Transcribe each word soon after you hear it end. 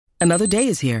Another day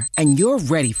is here, and you're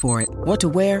ready for it. What to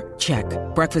wear? Check.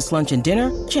 Breakfast, lunch, and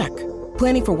dinner? Check.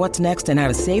 Planning for what's next and how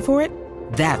to save for it?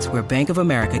 That's where Bank of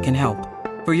America can help.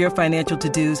 For your financial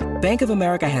to-dos, Bank of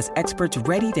America has experts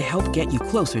ready to help get you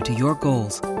closer to your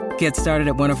goals. Get started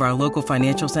at one of our local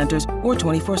financial centers or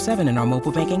 24/7 in our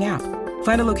mobile banking app.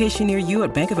 Find a location near you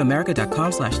at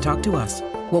bankofamerica.com/talktous.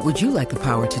 What would you like the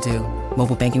power to do?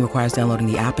 Mobile banking requires downloading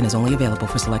the app and is only available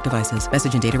for select devices.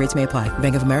 Message and data rates may apply.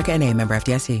 Bank of America N.A., member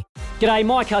FDIC. G'day,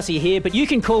 Mike Hussey here, but you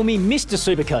can call me Mr.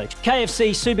 Supercoach. KFC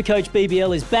Supercoach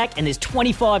BBL is back and there's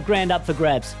 25 grand up for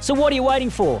grabs. So what are you waiting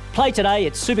for? Play today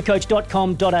at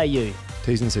supercoach.com.au.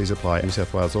 T's and C's apply. New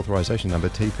South Wales authorisation number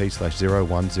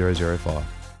TP/01005.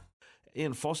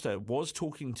 Ian Foster was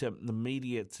talking to the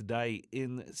media today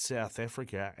in South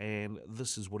Africa, and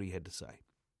this is what he had to say.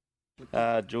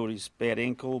 Geordie's bad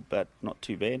ankle, but not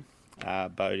too bad.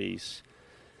 Bodie's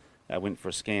went for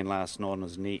a scan last night on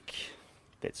his neck.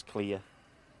 That's clear,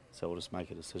 so we'll just make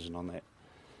a decision on that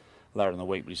later in the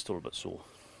week, but he's still a bit sore.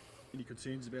 Any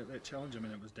concerns about that challenge? I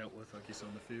mean, it was dealt with, I guess,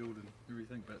 on the field and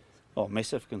everything, but... Oh,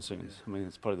 massive concerns. Yeah. I mean,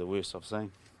 it's probably the worst I've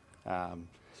seen.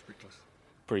 It's reckless.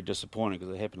 Pretty disappointing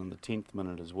because it happened in the 10th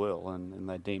minute as well, and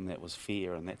they deemed that was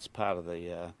fair, and that's part of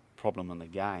the problem in the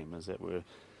game, is that we're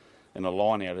in a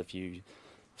line-out. If you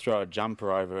throw a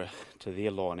jumper over to their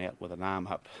line-out with an arm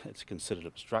up, it's considered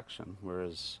obstruction,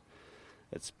 whereas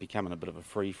it's becoming a bit of a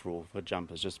free-for-all for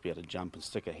jumpers just to be able to jump and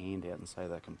stick a hand out and say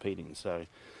they're competing. So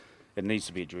it needs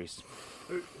to be addressed.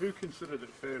 Who considered it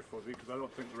fair for you? Because I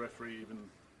don't think the referee even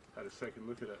had a second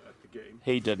look at it at the game.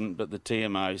 He didn't, but the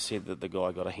TMO said that the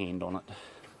guy got a hand on it,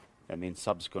 and then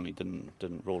subsequently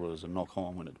didn't rule it as a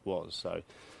knock-on when it was. So,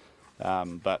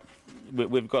 but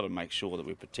we've got to make sure that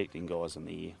we're protecting guys in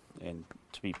the air. And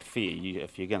to be fair,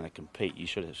 if you're going to compete, you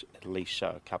should at least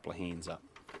show a couple of hands up.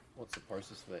 What's the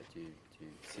process for that? Do you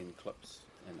send clips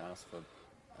and ask for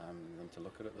them to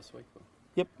look at it this week? Or?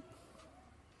 Yep,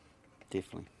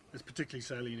 definitely. It's particularly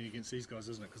salient against these guys,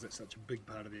 isn't it? Because that's such a big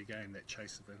part of their game, that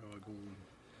chase of that high ball.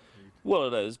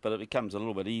 Well, it is, but it becomes a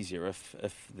little bit easier if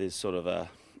there's sort of a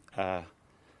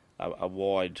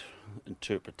wide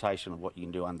interpretation of what you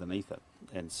can do underneath it.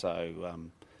 And so,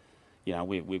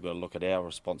 we've got to look at our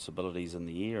responsibilities in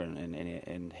the air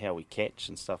and how we catch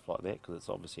and stuff like that, because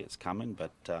it's coming,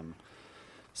 but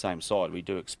same side, we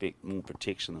do expect more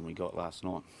protection than we got last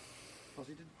night.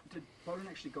 Ozzy, did Bowden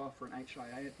actually go for an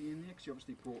HIA at the end there? Because you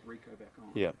obviously brought Rico back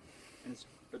on. Yeah.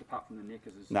 But apart from the neck,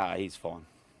 No, he's fine.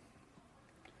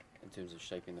 In terms of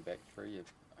shaping the back three,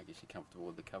 I guess you're comfortable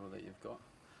with the cover that you've got?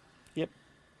 Yep.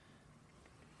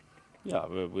 Yeah,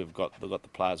 we've got the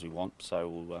players we want, so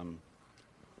we'll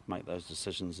make those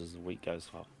decisions as the week goes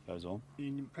on.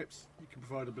 And perhaps you can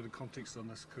provide a bit of context on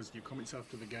this, because your comments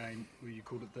after the game, where you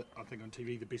called it, I think on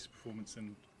TV, the best performance,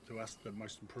 and to us the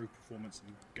most improved performance,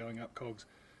 and going up Cogs,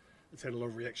 it's had a lot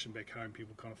of reaction back home.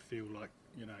 People kind of feel like,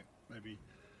 maybe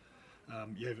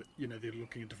they're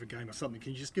looking at a different game or something.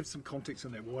 Can you just give some context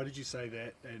on that? Why did you say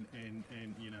that, and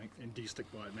do you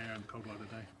stick by it now in the cold light of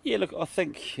day? Yeah, look, I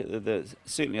think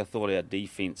certainly I thought our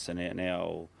defence and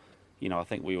our I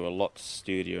think we were a lot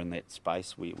sturdier in that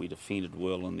space. We defended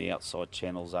well in the outside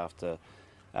channels after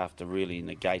really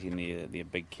negating their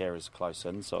big carriers close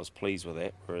in, so I was pleased with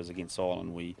that. Whereas against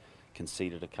Ireland, we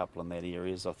conceded a couple in that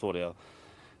areas. I thought our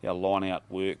line-out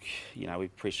work, we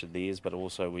pressured theirs, but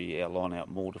also our line-out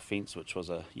more defence, which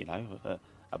was a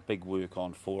big work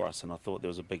on for us, and I thought there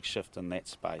was a big shift in that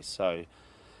space. So,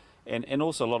 and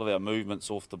also a lot of our movements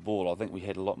off the ball, I think we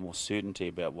had a lot more certainty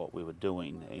about what we were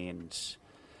doing, and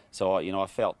so I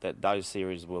felt that those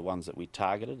series were ones that we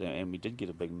targeted, and we did get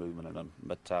a big movement in them,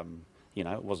 but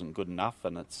it wasn't good enough,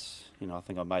 and it's I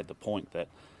think I made the point that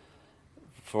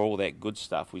for all that good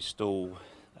stuff, we still.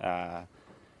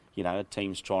 A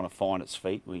team's trying to find its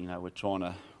feet. We're trying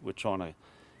to,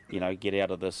 get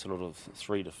out of this sort of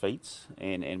 3 defeats,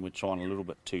 and we're trying a little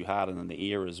bit too hard, and then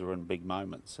the errors are in big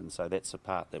moments, and so that's the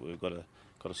part that we've got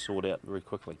to sort out very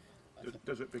quickly.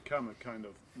 Does it become a kind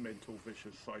of mental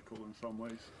vicious cycle in some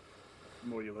ways? The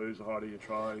more you lose, the harder you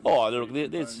try. Oh, look,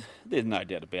 there's no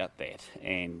doubt about that,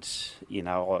 and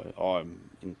I'm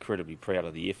incredibly proud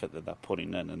of the effort that they're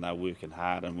putting in, and they're working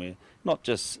hard, and we're not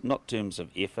in terms of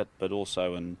effort, but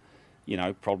also in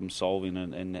problem solving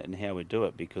and how we do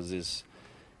it, because there's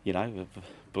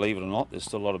believe it or not, there's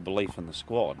still a lot of belief in the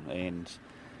squad,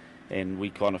 and we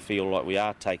kind of feel like we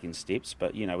are taking steps,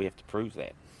 but we have to prove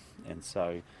that, and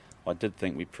so I did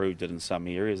think we proved it in some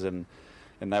areas, and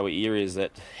they were areas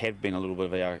that have been a little bit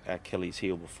of our Achilles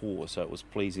heel before, so it was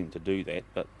pleasing to do that,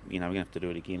 but we're going to have to do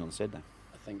it again on Saturday.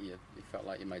 I think you felt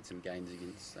like you made some gains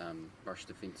against rush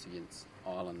defence against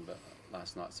Ireland, but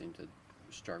last night seemed to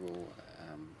struggle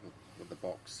with the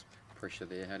box pressure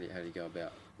there? How do you go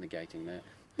about negating that?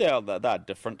 Yeah, they're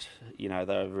different. You know,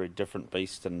 they're a very different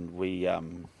beast, and we,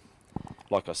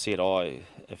 like I said,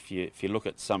 if you look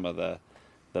at some of the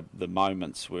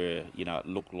moments where it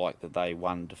looked like that they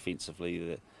won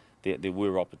defensively, there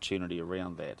were opportunity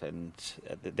around that, and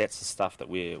that's the stuff that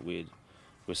we're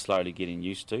slowly getting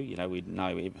used to. We know.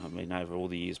 I mean, over all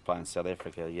the years playing South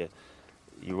Africa,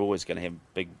 you're always going to have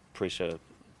big pressure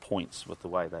points with the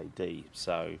way they do.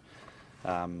 So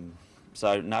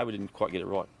no, we didn't quite get it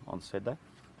right on Saturday.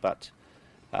 But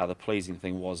the pleasing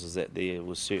thing is that there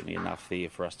was certainly enough there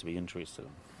for us to be interested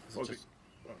in.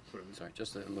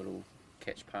 Just a little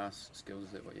catch pass skills,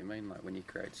 is that what you mean? Like when you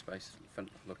create space,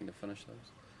 looking to finish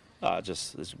those?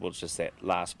 Just that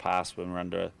last pass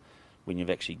when you've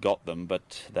actually got them,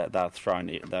 but they're throwing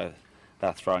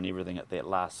everything at that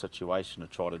last situation to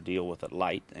try to deal with it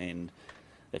late. And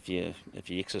if you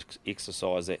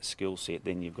exercise that skill set,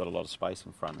 then you've got a lot of space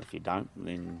in front. If you don't,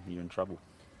 then you're in trouble.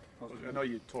 I know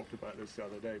you talked about this the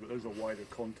other day, but there's a wider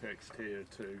context here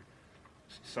to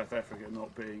South Africa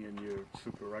not being in your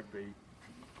Super Rugby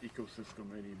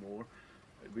ecosystem anymore.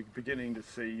 We're beginning to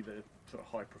see the sort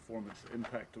of high performance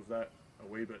impact of that a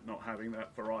wee bit, not having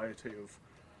that variety of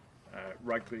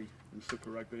rugby and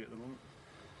Super Rugby at the moment.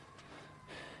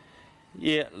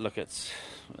 Yeah, look, it's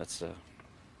a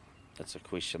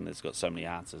question that's got so many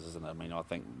answers, isn't it?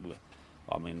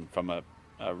 I mean, from a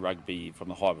rugby, from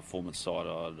the high performance side,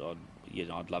 I'd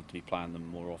love to be playing them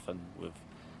more often. We've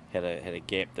had a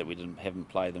gap that we haven't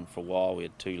played them for a while. We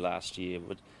had 2 last year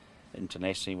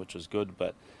internationally, which was good,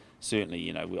 but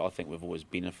certainly, I think we've always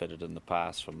benefited in the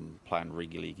past from playing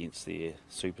regularly against their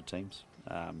super teams.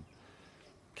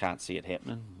 Can't see it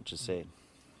happening, which is sad.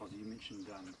 You mentioned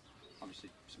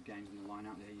obviously some games in the line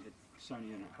out there. You had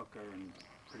Sony and a hooker and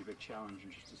pretty big challenge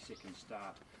and just a second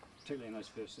start, particularly in those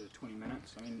first 20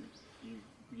 minutes. I mean,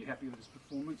 were you happy with his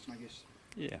performance? And I guess,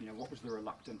 what was the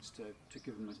reluctance to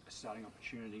give him a starting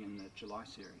opportunity in the July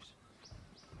series?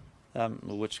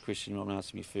 Which question you want to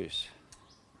ask me first?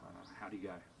 How do you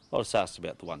go? I was asked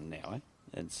about the one now,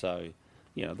 and so,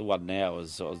 the one now I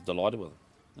was delighted with him,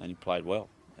 and he played well,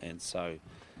 and so,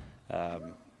 I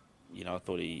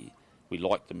thought we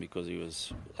liked him because he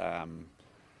was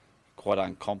quite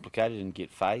uncomplicated and get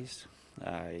phased.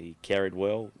 He carried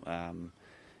well. I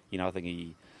think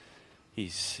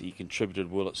he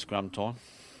contributed well at scrum time,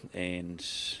 and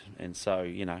so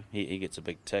he gets a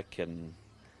big tick, and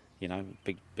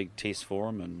big test for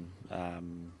him,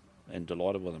 and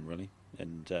delighted with him really,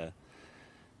 and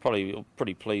probably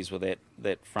pretty pleased with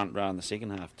that front row in the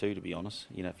second half too. To be honest,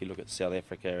 if you look at South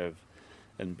Africa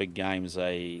in big games,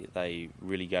 they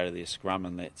really go to their scrum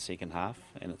in that second half,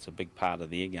 and it's a big part of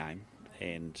their game,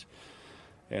 and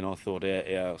I thought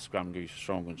our scrum grew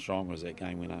stronger and stronger as that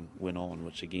game went on,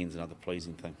 which again is another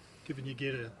pleasing thing. Given you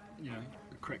get a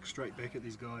crack straight back at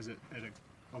these guys at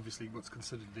obviously what's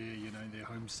considered their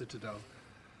home citadel,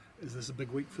 is this a big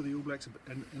week for the All Blacks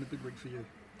and a big week for you?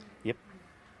 Yep.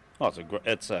 Oh,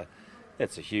 it's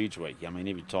a huge week. I mean,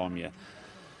 every time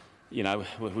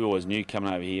we always knew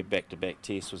coming over here back-to-back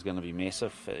tests was going to be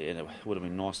massive. It would have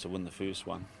been nice to win the first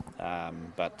one,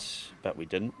 but we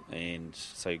didn't. And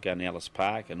so going to Ellis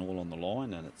Park and all on the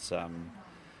line, and it's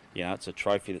it's a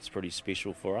trophy that's pretty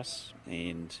special for us,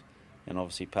 and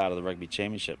obviously part of the Rugby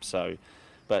Championship. So,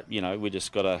 but we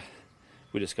just got to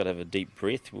have a deep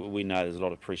breath. We know there's a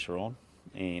lot of pressure on,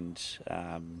 and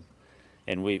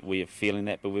we are feeling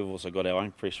that, but we've also got our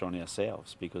own pressure on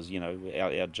ourselves because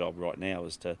our job right now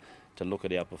is to look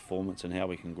at our performance and how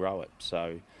we can grow it.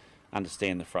 So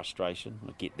understand the frustration,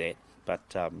 I get that, but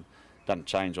doesn't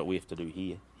change what we have to do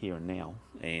here and now.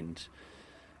 And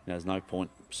there's no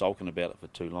point sulking about it for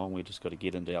too long. We just got to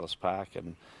get into Ellis Park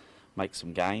and make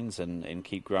some gains and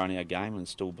keep growing our game and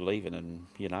still believe in it. And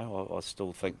I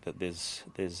still think that there's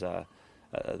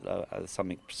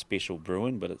something special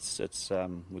brewing, but it's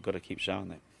we've got to keep showing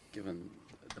that. Given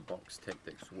the box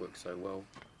tactics work so well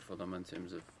for them in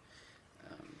terms of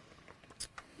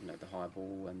the high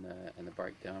ball and the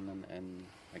breakdown, and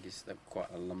I guess they're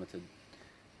quite a limited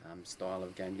style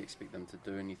of game. Do you expect them to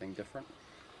do anything different?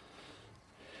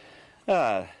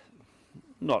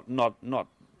 Not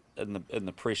in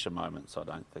the pressure moments. I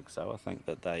don't think so. I think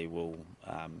that they will.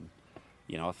 I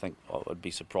think I would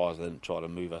be surprised if they didn't try to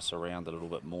move us around a little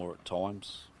bit more at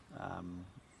times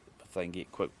if they can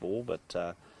get quick ball. But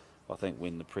I think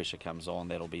when the pressure comes on,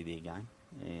 that'll be their game,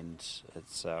 and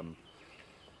it's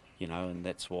and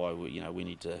that's why we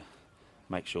need to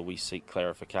make sure we seek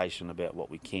clarification about what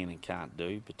we can and can't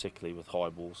do, particularly with high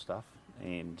ball stuff,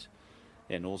 and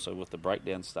also with the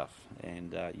breakdown stuff,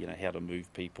 and how to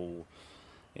move people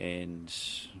and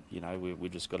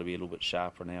we've just got to be a little bit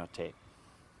sharper in our attack.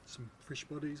 Some fresh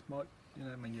bodies might,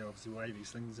 I mean, you obviously weigh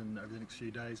these things over the next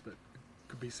few days, but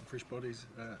could be some fresh bodies.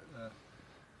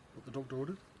 What the doctor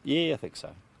ordered? Yeah, I think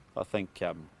so. I think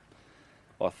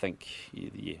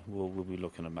we'll be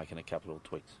looking at making a couple of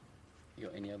tweaks. You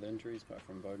got any other injuries apart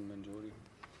from Bowden and Geordie?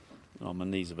 Oh, my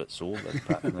knee's a bit sore, but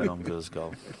apart from that, I'm good as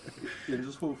gold. Yeah,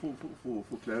 just for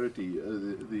clarity,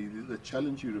 the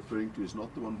challenge you're referring to is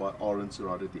not the one by Arendse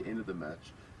right at the end of the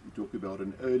match. You talk about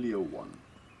an earlier one.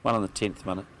 One on the 10th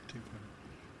minute.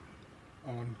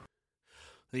 On.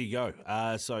 There you go.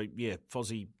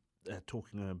 Fozzie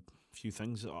talking a few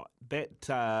things.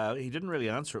 He didn't really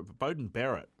answer it, but Beauden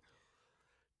Barrett,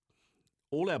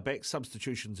 all our back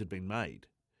substitutions had been made,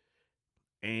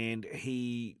 and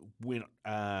he went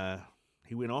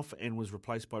off and was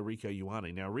replaced by Rieko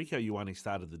Ioane. Now, Rieko Ioane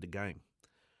started the game,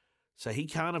 so he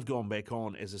can't have gone back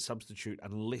on as a substitute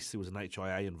unless there was an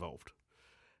HIA involved.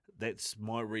 That's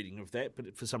my reading of that,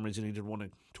 but for some reason he didn't want to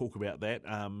talk about that.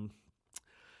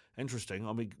 Interesting.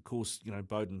 I mean, of course,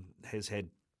 Beauden has had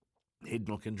head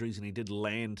knock injuries, and he did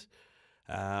land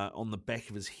on the back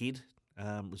of his head.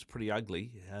 It was pretty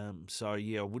ugly. I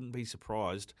wouldn't be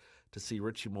surprised to see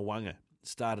Richie Mwanga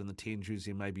start in the 10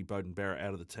 jersey and maybe Beauden Barrett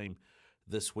out of the team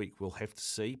this week. We'll have to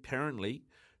see. Apparently,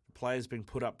 the players being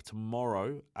put up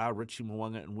tomorrow are Richie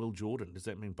Mwanga and Will Jordan. Does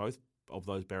that mean both of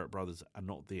those Barrett brothers are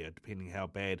not there, depending how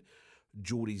bad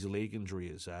Geordie's leg injury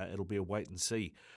is? It'll be a wait and see.